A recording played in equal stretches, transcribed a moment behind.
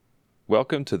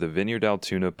Welcome to the Vineyard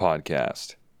Altoona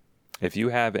podcast. If you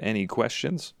have any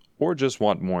questions or just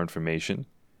want more information,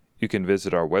 you can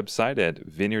visit our website at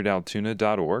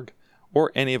vineyardaltoona.org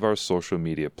or any of our social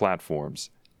media platforms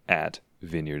at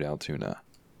Vineyard Altoona.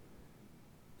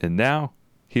 And now,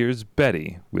 here's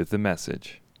Betty with the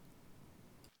message.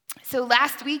 So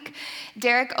last week,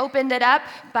 Derek opened it up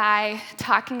by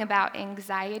talking about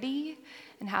anxiety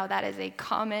and how that is a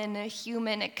common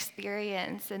human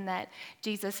experience and that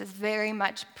Jesus is very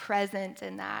much present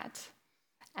in that.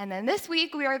 And then this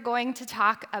week, we are going to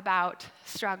talk about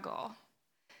struggle.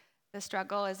 The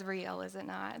struggle is real, is it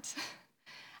not?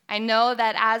 I know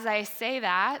that as I say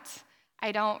that,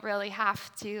 I don't really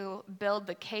have to build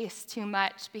the case too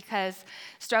much because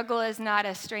struggle is not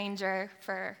a stranger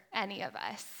for any of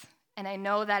us. And I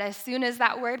know that as soon as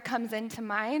that word comes into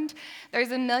mind,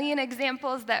 there's a million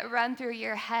examples that run through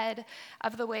your head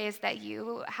of the ways that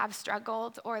you have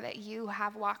struggled or that you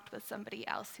have walked with somebody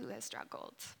else who has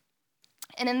struggled.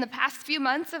 And in the past few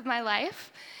months of my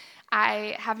life,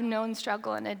 I have known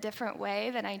struggle in a different way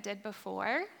than I did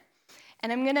before.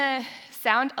 And I'm going to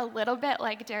sound a little bit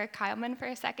like Derek Kyleman for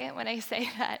a second when I say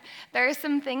that there are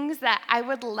some things that I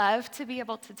would love to be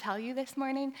able to tell you this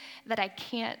morning that I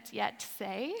can't yet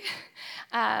say.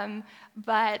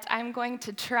 But I'm going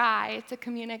to try to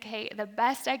communicate the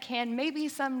best I can. Maybe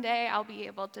someday I'll be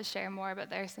able to share more, but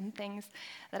there are some things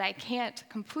that I can't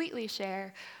completely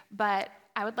share. But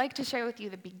I would like to share with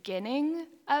you the beginning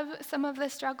of some of the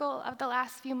struggle of the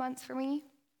last few months for me.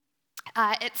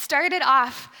 It started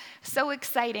off so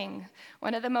exciting,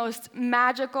 one of the most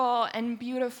magical and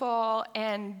beautiful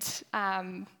and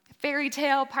fairy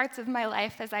tale parts of my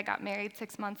life as I got married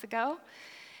 6 months ago.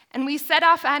 And we set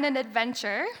off on an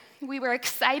adventure. We were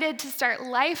excited to start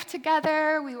life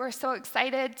together. We were so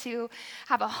excited to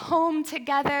have a home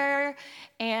together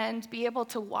and be able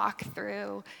to walk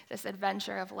through this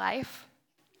adventure of life.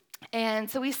 And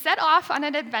so we set off on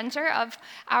an adventure of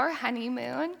our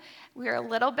honeymoon. We were a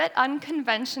little bit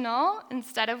unconventional.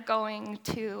 Instead of going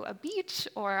to a beach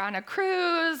or on a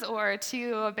cruise or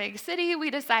to a big city,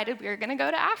 we decided we were going to go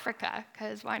to Africa,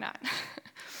 because why not?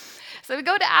 So we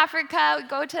go to Africa, we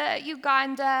go to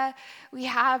Uganda. We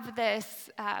have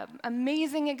this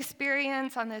amazing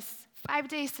experience on this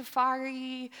 5-day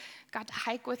safari, got to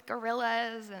hike with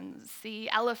gorillas and see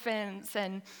elephants,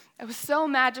 and it was so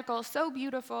magical, so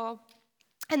beautiful.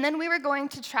 And then we were going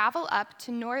to travel up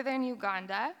to northern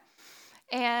Uganda,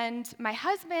 and my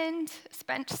husband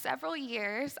spent several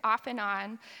years off and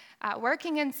on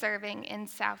working and serving in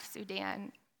South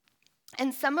Sudan.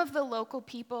 And some of the local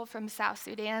people from South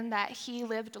Sudan that he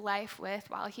lived life with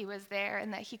while he was there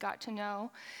and that he got to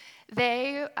know,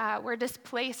 they were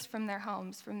displaced from their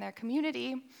homes, from their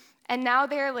community, and now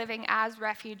they're living as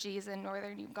refugees in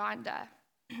northern Uganda.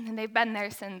 And they've been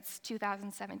there since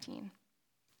 2017.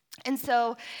 And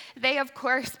so they, of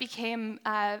course, became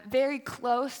very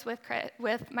close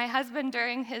with my husband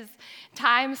during his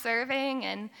time serving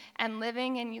and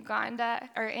living in Uganda,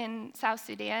 or in South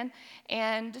Sudan.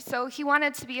 And so he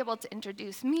wanted to be able to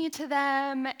introduce me to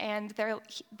them, and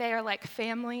they're like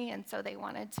family, and so they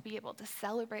wanted to be able to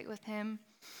celebrate with him.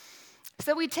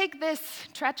 So we take this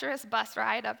treacherous bus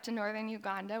ride up to northern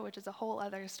Uganda, which is a whole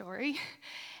other story,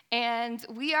 and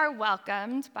we are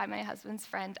welcomed by my husband's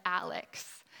friend,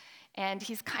 Alex. And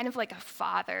he's kind of like a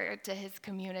father to his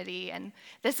community. And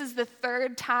this is the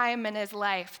third time in his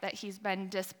life that he's been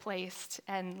displaced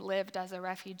and lived as a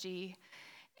refugee.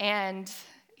 And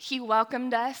he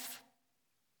welcomed us.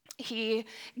 He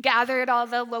gathered all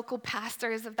the local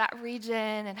pastors of that region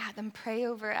and had them pray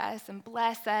over us and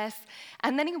bless us.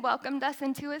 And then he welcomed us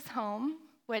into his home,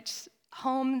 which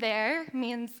home there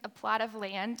means a plot of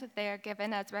land they are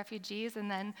given as refugees, and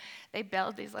then they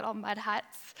build these little mud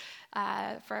huts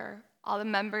for all the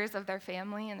members of their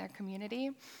family and their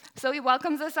community. So he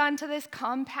welcomes us onto this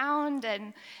compound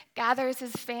and gathers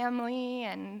his family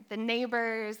and the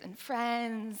neighbors and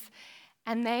friends,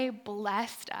 and they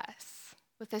blessed us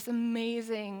with this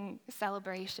amazing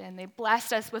celebration. They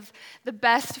blessed us with the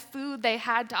best food they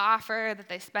had to offer, that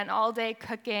they spent all day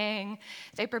cooking.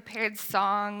 They prepared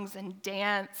songs and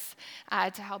dance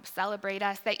to help celebrate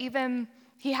us.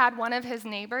 He had one of his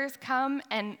neighbors come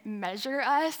and measure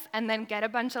us and then get a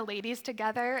bunch of ladies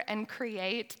together and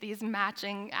create these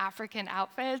matching African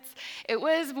outfits. It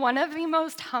was one of the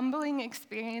most humbling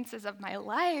experiences of my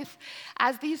life,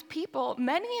 as these people,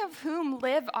 many of whom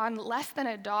live on less than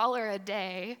 $1 a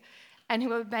day and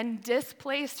who have been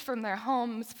displaced from their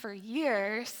homes for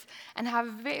years and have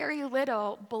very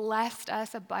little, blessed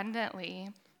us abundantly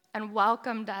and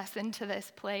welcomed us into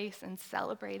this place and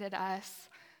celebrated us.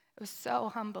 It was so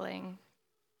humbling.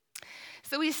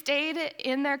 So we stayed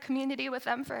in their community with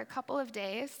them for a couple of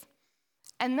days.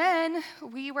 And then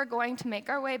we were going to make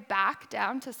our way back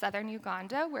down to southern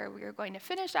Uganda, where we were going to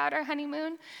finish out our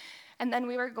honeymoon. And then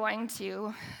we were going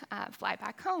to fly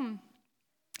back home.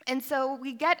 And so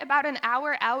we get about an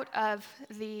hour out of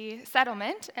the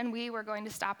settlement, and we were going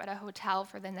to stop at a hotel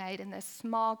for the night in this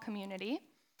small community.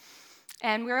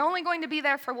 And we were only going to be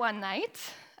there for one night,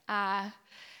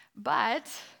 but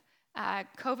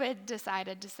COVID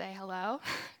decided to say hello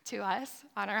to us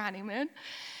on our honeymoon.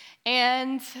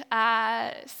 And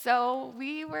so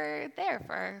we were there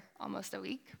for almost a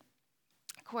week,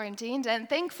 quarantined, and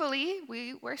thankfully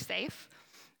we were safe,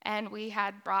 and we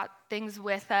had brought things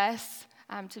with us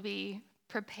to be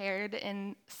prepared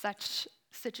in such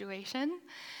situation.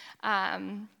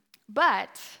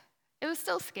 But it was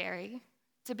still scary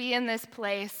to be in this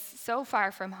place so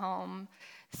far from home,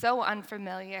 so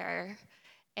unfamiliar.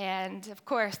 And of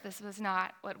course, this was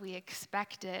not what we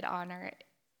expected on our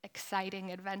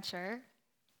exciting adventure.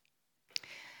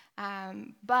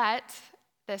 But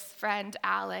this friend,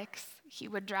 Alex, he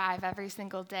would drive every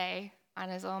single day on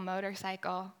his own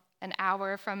motorcycle an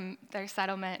hour from their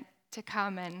settlement to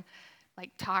come and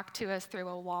talk to us through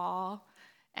a wall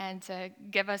and to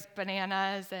give us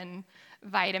bananas and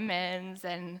vitamins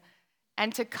and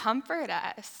to comfort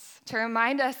us, to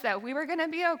remind us that we were going to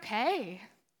be okay.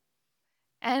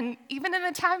 And even in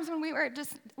the times when we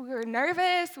were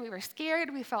nervous, we were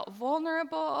scared, we felt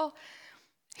vulnerable,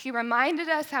 he reminded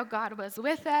us how God was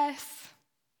with us.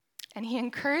 And he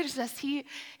encouraged us. He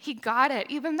got it,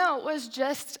 even though it was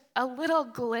just a little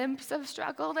glimpse of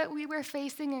struggle that we were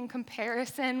facing in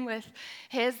comparison with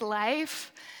his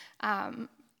life.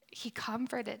 He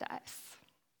comforted us.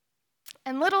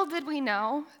 And little did we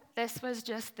know, this was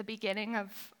just the beginning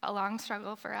of a long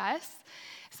struggle for us.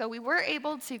 So we were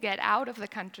able to get out of the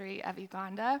country of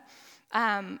Uganda,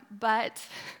 but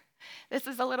this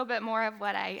is a little bit more of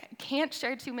what I can't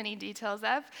share too many details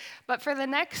of. But for the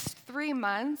next 3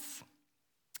 months,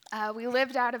 we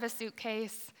lived out of a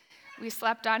suitcase. We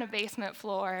slept on a basement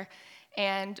floor,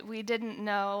 and we didn't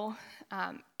know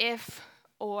if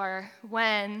or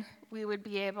when we would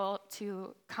be able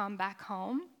to come back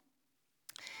home.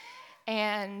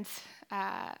 And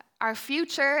our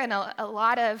future, and a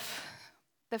lot of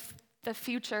the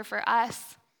future for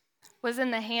us, was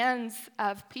in the hands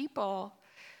of people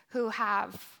who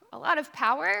have a lot of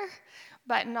power,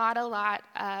 but not a lot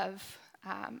of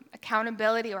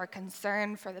accountability or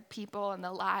concern for the people and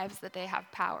the lives that they have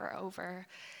power over.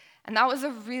 And that was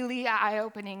a really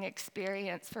eye-opening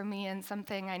experience for me, and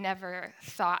something I never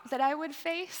thought that I would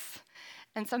face,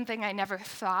 and something I never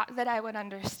thought that I would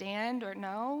understand or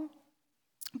know.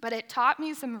 But it taught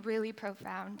me some really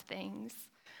profound things.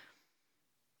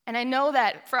 And I know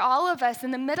that for all of us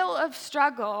in the middle of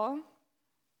struggle,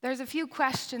 there's a few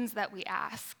questions that we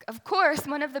ask. Of course,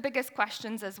 one of the biggest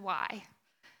questions is why,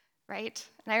 right?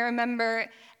 And I remember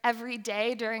every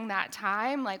day during that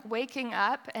time, waking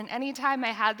up, and anytime I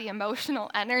had the emotional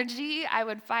energy, I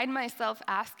would find myself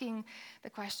asking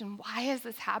the question, why is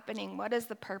this happening? What is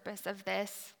the purpose of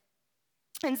this?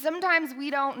 And sometimes we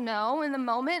don't know in the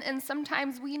moment, and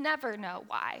sometimes we never know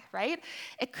why, right?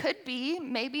 It could be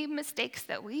maybe mistakes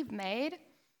that we've made.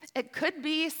 It could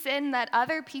be sin that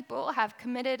other people have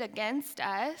committed against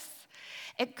us.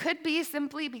 It could be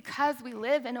simply because we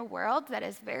live in a world that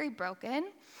is very broken.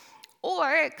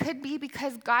 Or it could be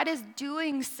because God is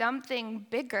doing something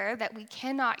bigger that we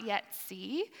cannot yet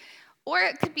see. Or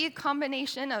it could be a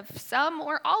combination of some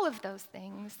or all of those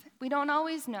things. We don't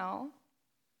always know.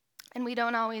 And we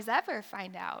don't always ever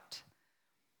find out.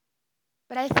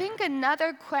 But I think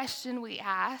another question we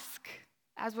ask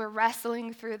as we're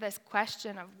wrestling through this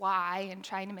question of why and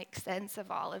trying to make sense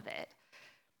of all of it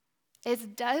is,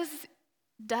 does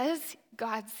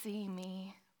God see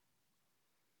me?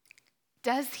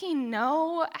 Does he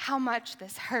know how much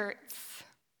this hurts?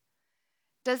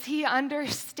 Does he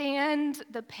understand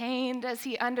the pain? Does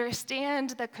he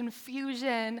understand the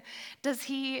confusion? Does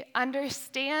he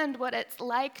understand what it's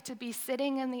like to be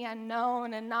sitting in the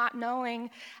unknown and not knowing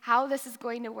how this is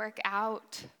going to work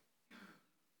out?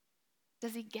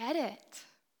 Does he get it?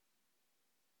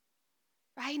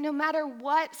 Right? No matter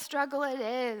what struggle it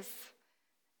is,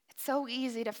 it's so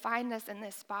easy to find us in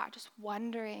this spot, just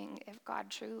wondering if God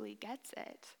truly gets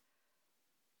it.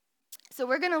 So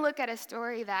we're going to look at a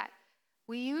story that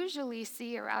we usually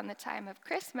see around the time of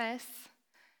Christmas,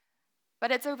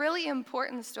 but it's a really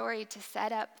important story to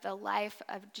set up the life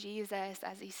of Jesus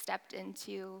as he stepped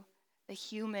into the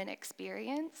human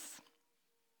experience.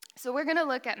 So we're going to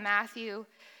look at Matthew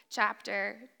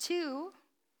chapter 2,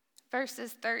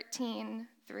 verses 13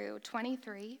 through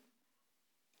 23.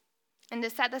 And to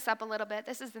set this up a little bit,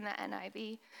 this is in the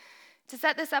NIV. To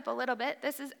set this up a little bit,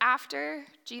 this is after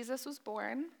Jesus was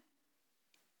born.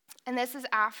 And this is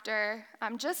after,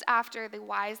 just after the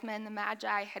wise men, the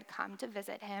Magi, had come to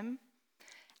visit him.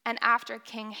 And after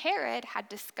King Herod had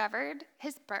discovered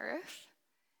his birth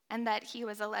and that he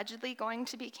was allegedly going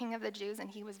to be king of the Jews, and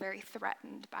he was very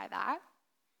threatened by that.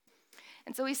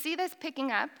 And so we see this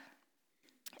picking up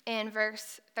in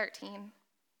verse 13.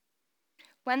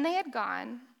 When they had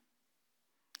gone,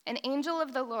 an angel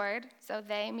of the Lord, so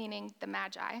they meaning the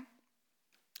Magi,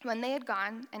 when they had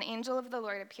gone, an angel of the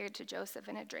Lord appeared to Joseph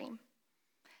in a dream.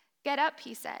 "Get up,"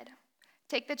 he said,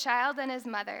 "take the child and his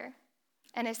mother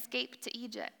and escape to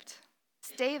Egypt.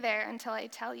 Stay there until I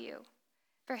tell you,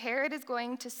 for Herod is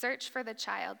going to search for the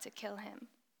child to kill him."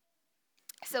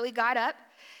 So he got up,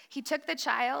 he took the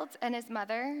child and his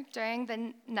mother during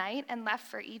the night and left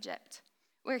for Egypt,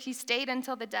 where he stayed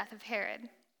until the death of Herod.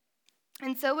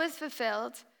 And so was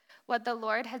fulfilled what the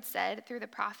Lord had said through the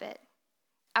prophet,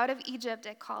 "Out of Egypt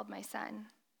I called my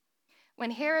son."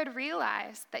 When Herod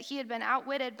realized that he had been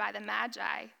outwitted by the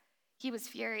Magi, he was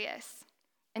furious,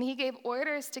 and he gave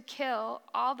orders to kill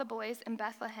all the boys in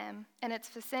Bethlehem and its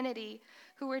vicinity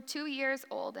who were 2 years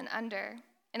old and under,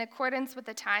 in accordance with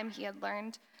the time he had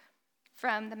learned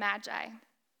from the Magi.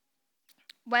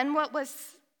 When what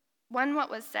was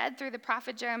said through the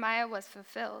prophet Jeremiah was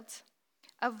fulfilled,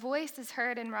 "A voice is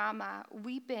heard in Ramah,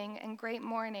 weeping and great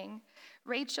mourning,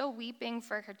 Rachel weeping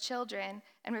for her children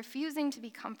and refusing to be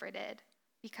comforted,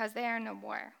 because they are no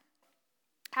more."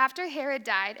 After Herod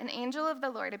died, an angel of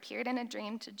the Lord appeared in a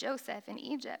dream to Joseph in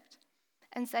Egypt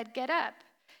and said, "Get up,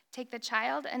 take the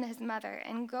child and his mother,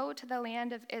 and go to the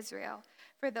land of Israel,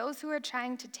 for those who are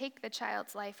trying to take the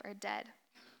child's life are dead."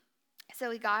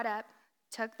 So he got up,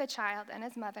 took the child and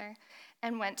his mother,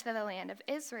 and went to the land of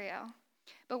Israel.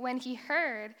 But when he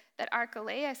heard that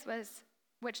Archelaus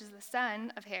which is the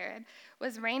son of Herod,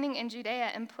 was reigning in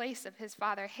Judea in place of his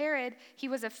father Herod, he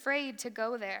was afraid to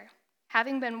go there.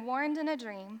 Having been warned in a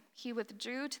dream, he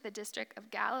withdrew to the district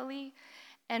of Galilee,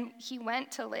 and he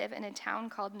went to live in a town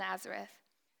called Nazareth.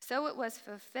 So it was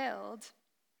fulfilled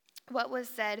what was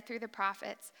said through the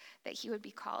prophets, that he would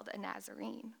be called a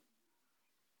Nazarene.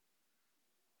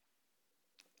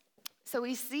 So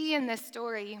we see in this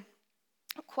story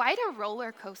quite a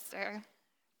roller coaster,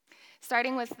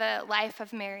 starting with the life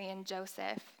of Mary and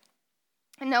Joseph.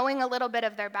 And knowing a little bit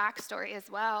of their backstory as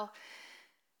well,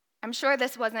 I'm sure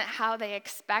this wasn't how they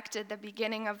expected the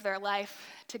beginning of their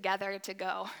life together to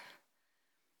go.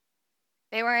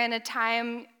 They were in a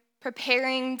time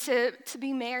preparing to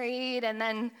be married, and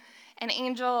then an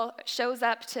angel shows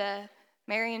up to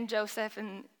Mary and Joseph,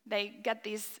 and they get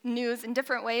these news in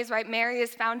different ways, right? Mary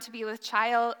is found to be with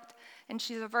child, and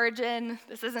she's a virgin.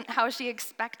 This isn't how she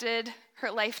expected her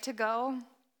life to go.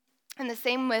 And the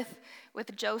same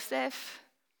with Joseph.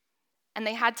 And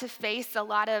they had to face a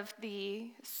lot of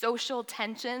the social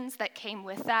tensions that came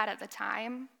with that at the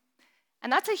time.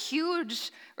 And that's a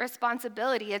huge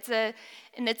responsibility. It's an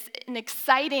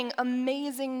exciting,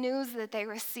 amazing news that they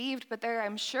received, but there,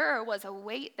 I'm sure, was a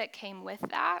weight that came with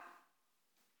that.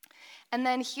 And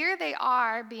then here they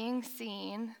are being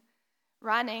seen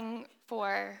running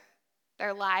for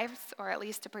their lives, or at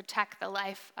least to protect the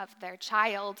life of their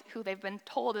child, who they've been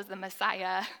told is the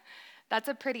Messiah. That's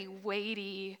a pretty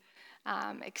weighty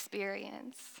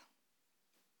experience.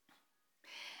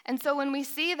 And so when we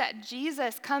see that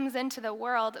Jesus comes into the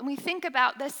world, and we think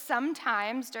about this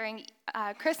sometimes during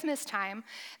Christmas time,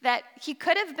 that he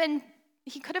could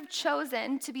have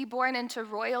chosen to be born into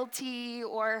royalty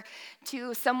or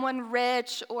to someone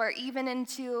rich or even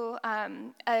into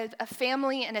a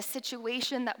family in a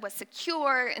situation that was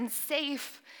secure and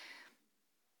safe.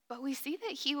 But we see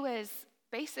that he was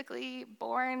basically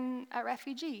born a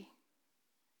refugee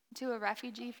to a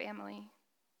refugee family.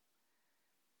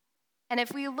 And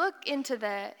if we look into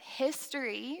the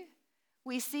history,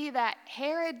 we see that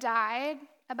Herod died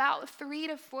about 3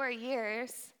 to 4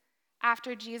 years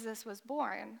after Jesus was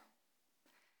born.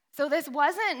 So this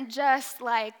wasn't just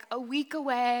like a week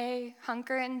away,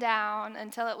 hunkering down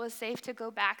until it was safe to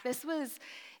go back. This was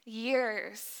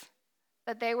years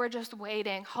that they were just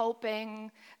waiting,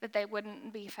 hoping that they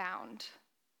wouldn't be found.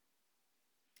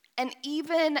 And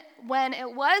even when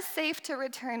it was safe to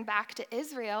return back to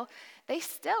Israel, they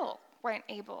still weren't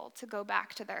able to go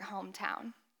back to their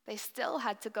hometown. They still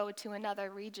had to go to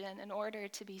another region in order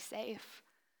to be safe.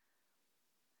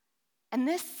 And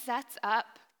this sets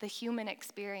up the human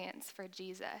experience for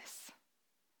Jesus.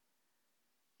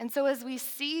 And so as we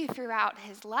see throughout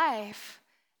his life,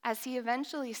 as he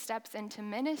eventually steps into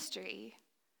ministry,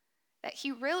 that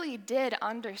he really did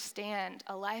understand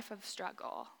a life of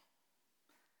struggle.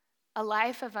 a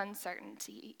life of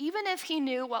uncertainty. Even if he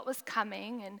knew what was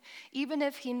coming, and even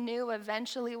if he knew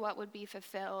eventually what would be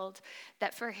fulfilled,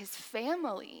 that for his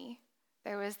family,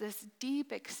 there was this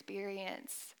deep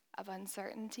experience of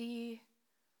uncertainty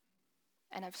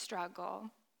and of struggle.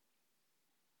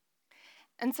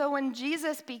 And so when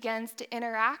Jesus begins to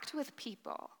interact with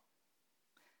people,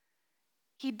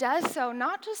 he does so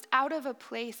not just out of a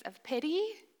place of pity,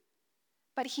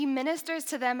 but he ministers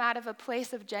to them out of a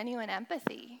place of genuine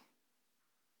empathy.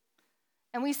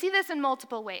 And we see this in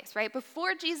multiple ways, right?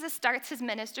 Before Jesus starts his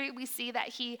ministry, we see that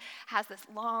he has this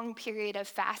long period of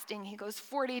fasting. He goes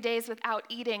 40 days without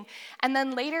eating. And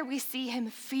then later we see him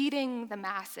feeding the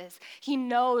masses. He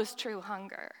knows true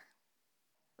hunger,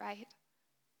 right?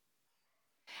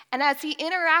 And as he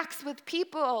interacts with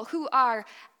people who are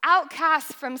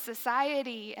outcasts from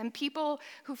society and people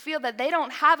who feel that they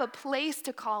don't have a place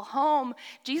to call home,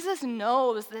 Jesus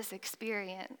knows this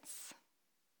experience.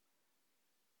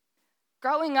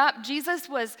 Growing up, Jesus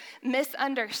was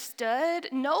misunderstood.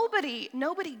 Nobody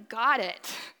got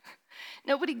it.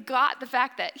 Nobody got the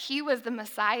fact that he was the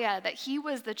Messiah, that he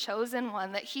was the chosen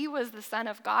one, that he was the Son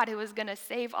of God who was going to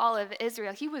save all of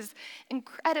Israel. He was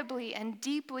incredibly and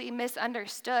deeply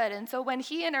misunderstood. And so when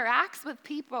he interacts with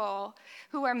people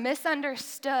who are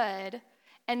misunderstood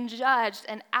and judged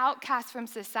and outcast from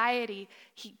society,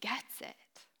 he gets it.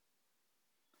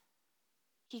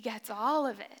 He gets all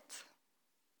of it.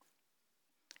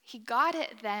 He got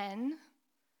it then,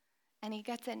 and he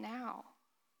gets it now.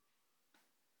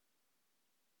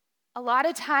 A lot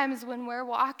of times when we're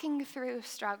walking through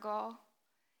struggle,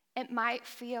 it might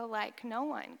feel like no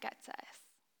one gets us.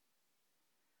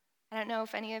 I don't know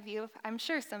if any of you, I'm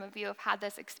sure some of you have had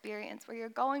this experience where you're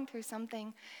going through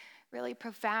something really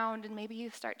profound, and maybe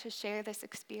you start to share this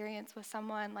experience with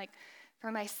someone. Like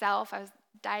for myself, I was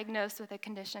diagnosed with a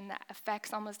condition that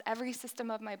affects almost every system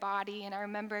of my body, and I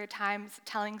remember times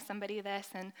telling somebody this,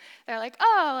 and they're like,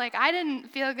 oh, like I didn't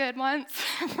feel good once,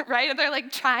 right? And they're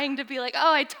like trying to be like,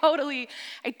 oh, I totally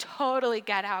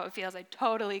get how it feels, I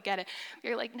totally get it.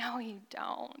 You're like, no, you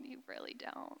don't, you really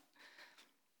don't.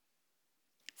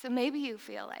 So maybe you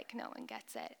feel like no one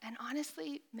gets it, and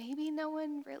honestly, maybe no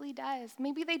one really does.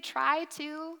 Maybe they try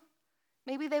to,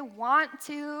 maybe they want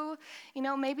to,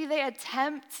 maybe they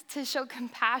attempt to show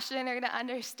compassion or to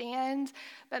understand,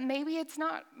 but maybe it's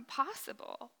not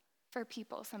possible for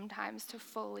people sometimes to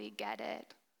fully get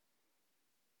it.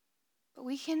 But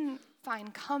we can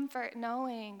find comfort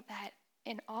knowing that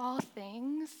in all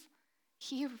things,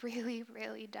 he really,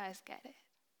 really does get it.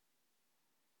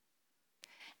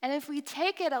 And if we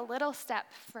take it a little step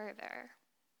further,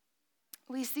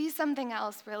 we see something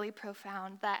else really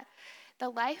profound, that the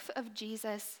life of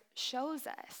Jesus shows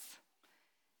us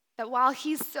that while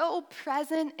he's so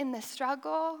present in the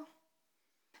struggle,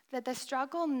 that the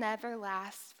struggle never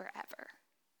lasts forever.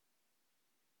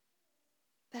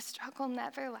 The struggle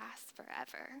never lasts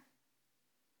forever.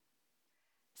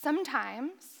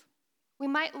 Sometimes we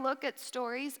might look at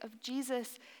stories of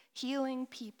Jesus healing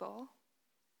people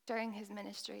during his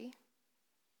ministry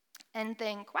and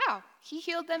think, wow, he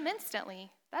healed them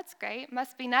instantly. That's great.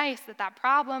 Must be nice that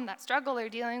problem, that struggle they're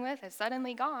dealing with is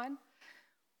suddenly gone.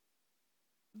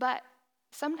 But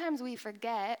sometimes we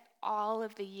forget all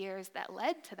of the years that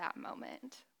led to that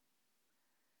moment.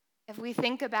 If we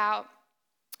think about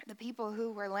the people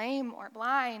who were lame or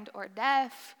blind or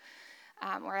deaf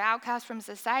or outcast from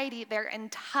society, their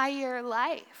entire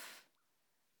life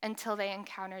until they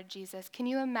encountered Jesus. Can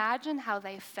you imagine how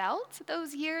they felt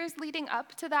those years leading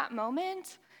up to that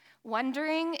moment?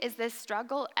 Wondering, is this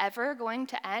struggle ever going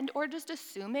to end? Or just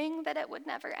assuming that it would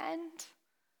never end?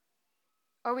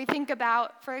 Or we think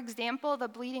about, for example, the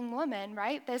bleeding woman,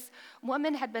 right? This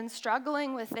woman had been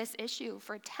struggling with this issue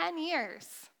for 10 years.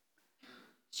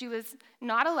 She was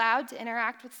not allowed to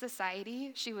interact with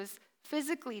society. She was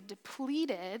physically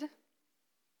depleted.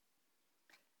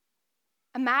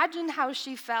 Imagine how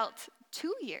she felt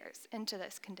 2 years into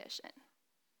this condition.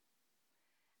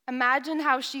 Imagine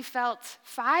how she felt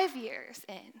 5 years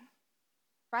in,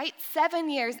 right? 7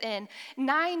 years in,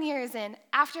 9 years in,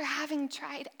 after having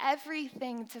tried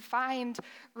everything to find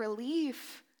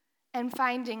relief and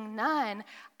finding none.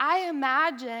 I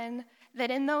imagine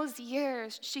that in those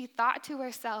years, she thought to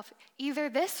herself, either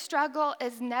this struggle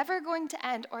is never going to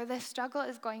end or this struggle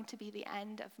is going to be the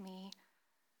end of me,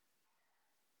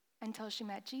 until she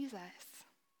met Jesus.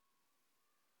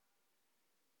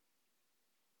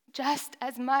 Just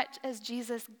as much as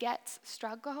Jesus gets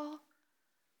struggle,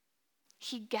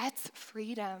 he gets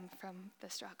freedom from the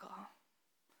struggle.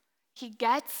 He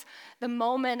gets the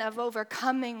moment of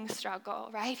overcoming struggle,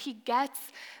 right? He gets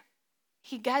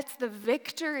He gets the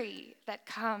victory that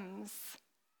comes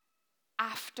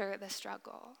after the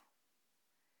struggle.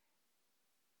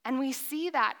 And we see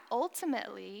that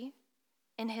ultimately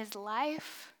in his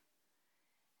life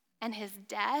and his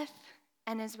death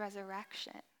and his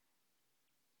resurrection.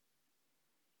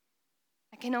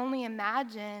 I can only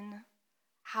imagine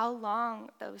how long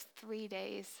those 3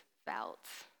 days felt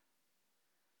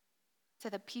to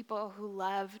the people who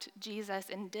loved Jesus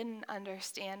and didn't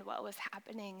understand what was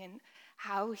happening and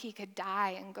how he could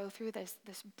die and go through this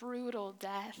brutal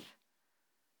death.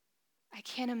 I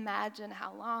can't imagine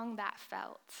how long that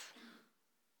felt.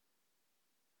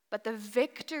 But the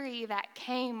victory that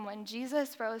came when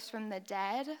Jesus rose from the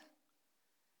dead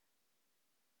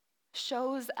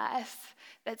shows us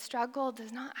that struggle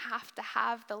does not have to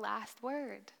have the last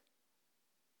word,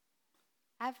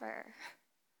 ever.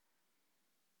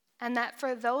 And that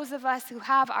for those of us who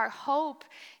have our hope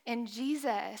in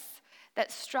Jesus,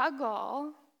 that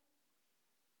struggle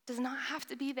does not have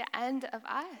to be the end of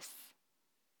us.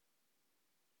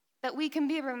 That we can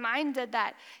be reminded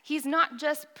that he's not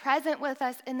just present with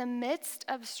us in the midst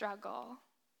of struggle,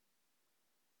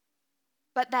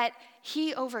 but that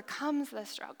he overcomes the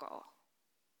struggle.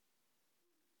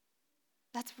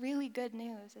 That's really good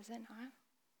news, is it not?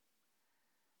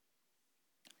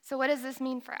 So what does this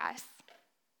mean for us?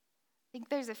 I think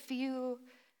there's a few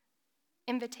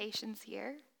invitations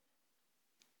here.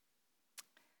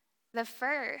 The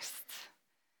first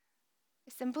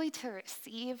is simply to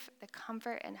receive the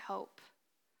comfort and hope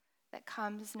that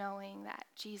comes knowing that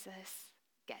Jesus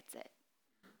gets it.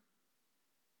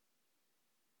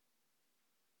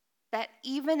 That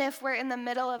even if we're in the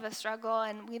middle of a struggle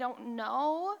and we don't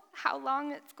know how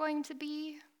long it's going to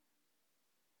be,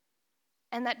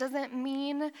 and that doesn't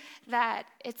mean that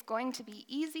it's going to be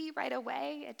easy right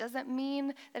away. It doesn't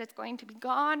mean that it's going to be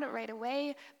gone right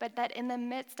away, but that in the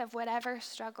midst of whatever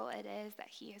struggle it is, that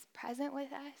he is present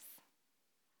with us.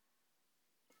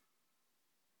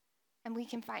 And we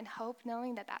can find hope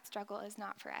knowing that that struggle is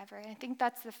not forever. And I think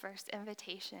that's the first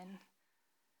invitation,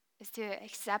 is to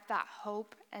accept that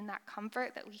hope and that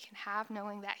comfort that we can have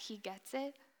knowing that he gets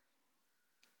it.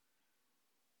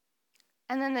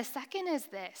 And then the second is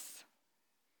this.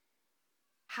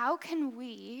 How can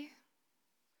we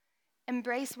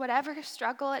embrace whatever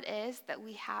struggle it is that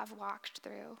we have walked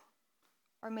through,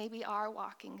 or maybe are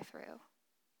walking through,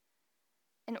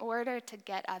 in order to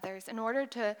get others, in order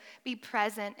to be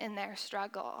present in their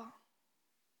struggle?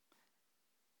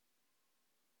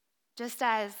 Just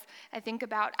as I think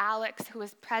about Alex, who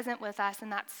was present with us in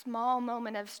that small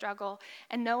moment of struggle,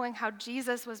 and knowing how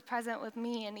Jesus was present with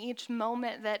me in each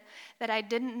moment that I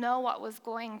didn't know what was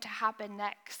going to happen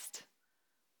next.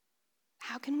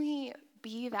 How can we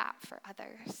be that for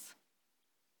others?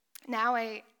 Now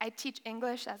I teach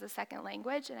English as a second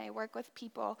language, and I work with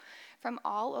people from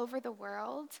all over the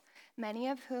world, many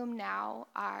of whom now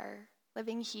are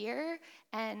living here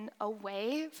and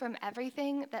away from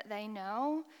everything that they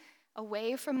know,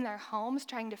 away from their homes,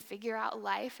 trying to figure out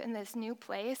life in this new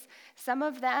place. Some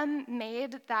of them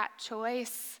made that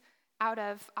choice out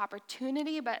of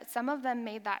opportunity, but some of them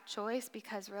made that choice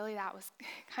because really that was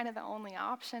kind of the only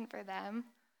option for them.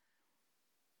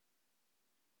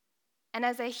 And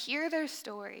as I hear their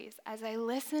stories, as I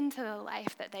listen to the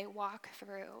life that they walk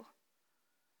through,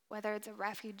 whether it's a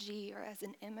refugee or as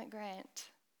an immigrant,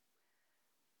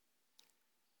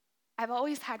 I've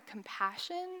always had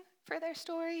compassion for their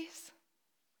stories.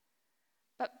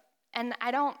 And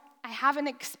I haven't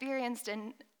experienced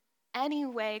in any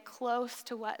way close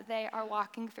to what they are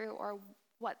walking through or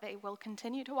what they will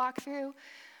continue to walk through.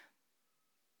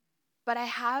 But I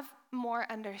have more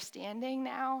understanding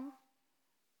now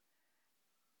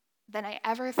than I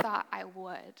ever thought I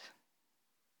would.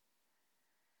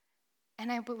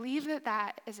 And I believe that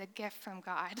that is a gift from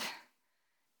God.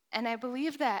 And I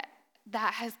believe that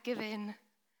that has given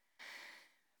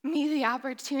me the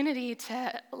opportunity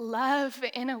to love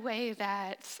in a way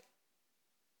that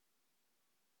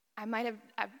I might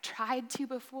have tried to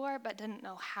before, but didn't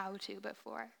know how to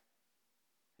before,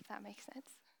 if that makes sense.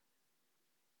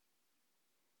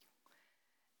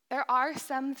 There are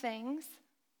some things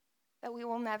that we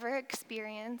will never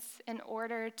experience in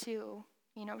order to,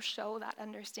 show that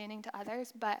understanding to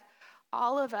others, but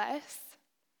all of us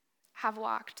have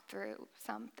walked through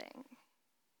something.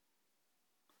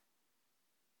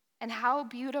 And how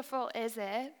beautiful is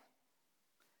it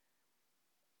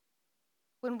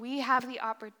when we have the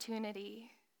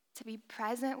opportunity to be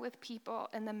present with people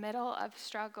in the middle of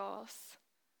struggles,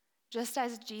 just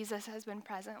as Jesus has been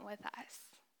present with us.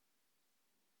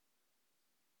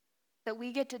 That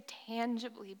we get to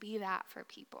tangibly be that for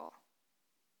people.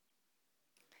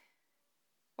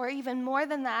 Or even more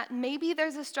than that, maybe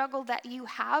there's a struggle that you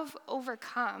have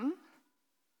overcome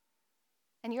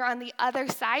and you're on the other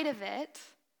side of it,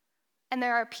 and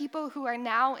there are people who are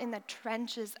now in the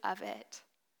trenches of it.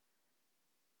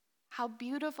 How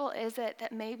beautiful is it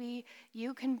that maybe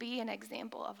you can be an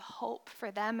example of hope for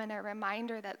them and a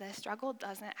reminder that the struggle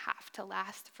doesn't have to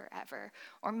last forever.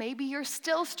 Or maybe you're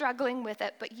still struggling with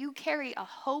it, but you carry a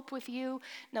hope with you,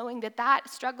 knowing that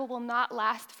that struggle will not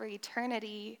last for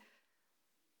eternity,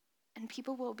 and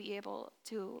people will be able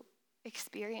to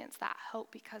experience that hope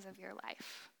because of your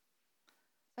life.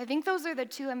 I think those are the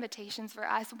two invitations for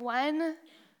us. One,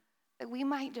 that we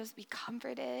might just be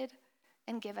comforted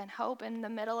and given hope in the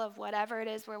middle of whatever it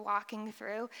is we're walking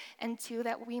through. And two,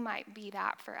 that we might be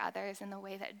that for others in the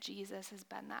way that Jesus has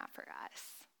been that for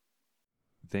us.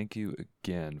 Thank you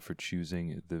again for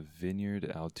choosing the Vineyard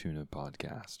Altoona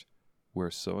podcast.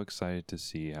 We're so excited to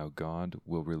see how God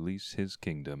will release his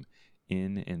kingdom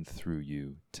in and through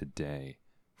you today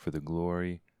for the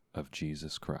glory of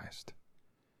Jesus Christ.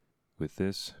 With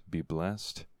this, be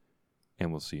blessed,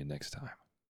 and we'll see you next time.